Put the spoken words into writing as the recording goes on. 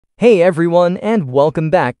Hey everyone, and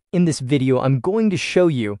welcome back. In this video, I'm going to show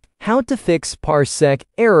you how to fix Parsec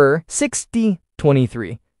Error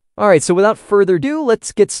 6023. Alright, so without further ado,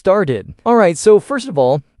 let's get started. Alright, so first of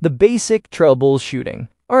all, the basic troubleshooting.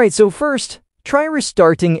 Alright, so first, try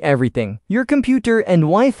restarting everything. Your computer and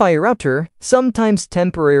Wi-Fi router, sometimes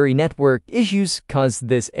temporary network issues cause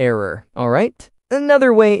this error. Alright?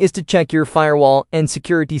 Another way is to check your firewall and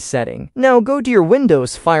security setting. Now go to your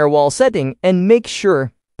Windows firewall setting and make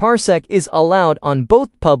sure Parsec is allowed on both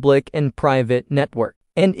public and private network.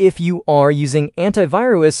 And if you are using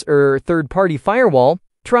antivirus or third-party firewall,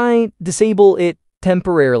 try disable it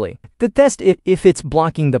temporarily to test it if it's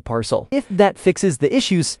blocking the parcel. If that fixes the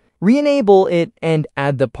issues, re-enable it and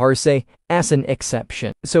add the Parsec as an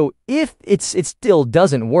exception. So if it still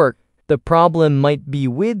doesn't work, the problem might be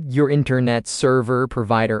with your internet server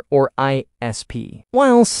provider or ISP.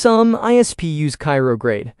 While some ISP use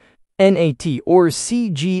Chirograde, NAT or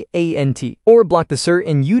CGANT, or block the CER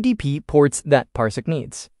and UDP ports that Parsec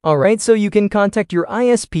needs. Alright, so you can contact your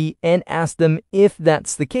ISP and ask them if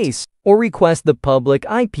that's the case, or request the public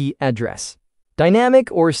IP address,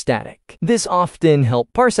 dynamic or static. This often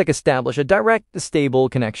helps Parsec establish a direct, stable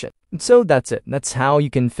connection. So that's it. That's how you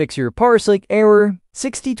can fix your Parsec Error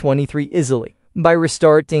 6023 easily, by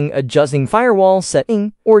restarting, adjusting firewall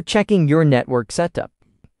setting, or checking your network setup.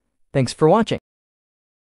 Thanks for watching.